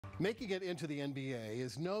Making it into the NBA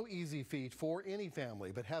is no easy feat for any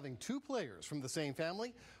family, but having two players from the same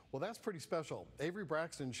family, well, that's pretty special. Avery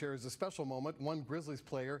Braxton shares a special moment one Grizzlies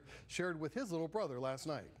player shared with his little brother last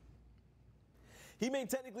night. He may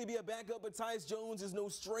technically be a backup, but Tyus Jones is no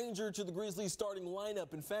stranger to the Grizzlies starting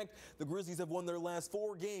lineup. In fact, the Grizzlies have won their last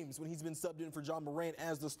 4 games when he's been subbed in for Ja Morant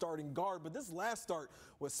as the starting guard. But this last start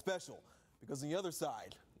was special because on the other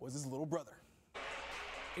side was his little brother.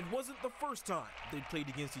 It wasn't the first time they'd played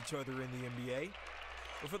against each other in the NBA,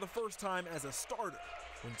 but for the first time as a starter,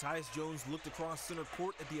 when Tyus Jones looked across center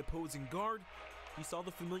court at the opposing guard, he saw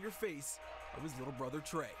the familiar face of his little brother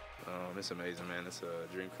Tre. It's amazing, man. It's a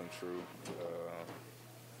dream come true.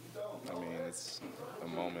 I mean, it's a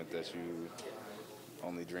moment that you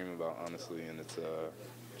only dream about, honestly, and it's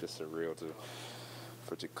just surreal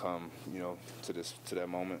for it to come, to that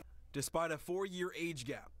moment. Despite a 4-year age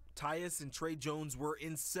gap, Tyus and Tre Jones were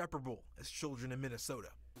inseparable as children in Minnesota.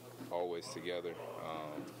 Always together,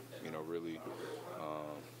 really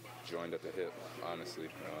joined at the hip, honestly.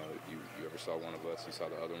 You ever saw one of us, you saw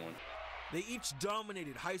the other one. They each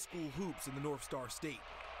dominated high school hoops in the North Star State.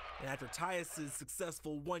 And after Tyus'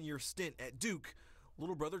 successful 1-year stint at Duke,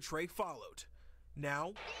 little brother Tre followed.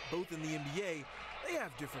 Now, both in the NBA, they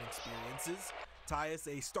have different experiences. Tyus,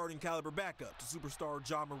 a starting caliber backup to superstar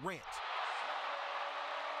Ja Morant.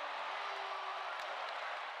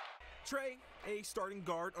 Tre, a starting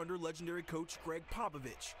guard under legendary coach Greg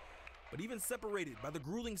Popovich. But even separated by the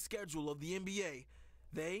grueling schedule of the NBA,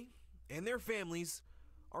 they and their families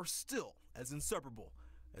are still as inseparable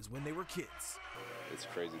as when they were kids. It's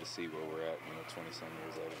crazy to see where we're at, 20-some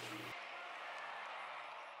years later.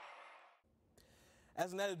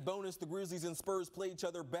 As an added bonus, the Grizzlies and Spurs play each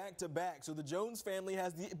other back-to-back, so the Jones family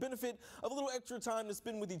has the benefit of a little extra time to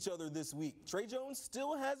spend with each other this week. Tre Jones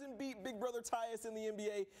still hasn't beat big brother Tyus in the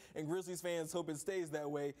NBA, and Grizzlies fans hope it stays that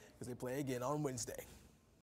way as they play again on Wednesday.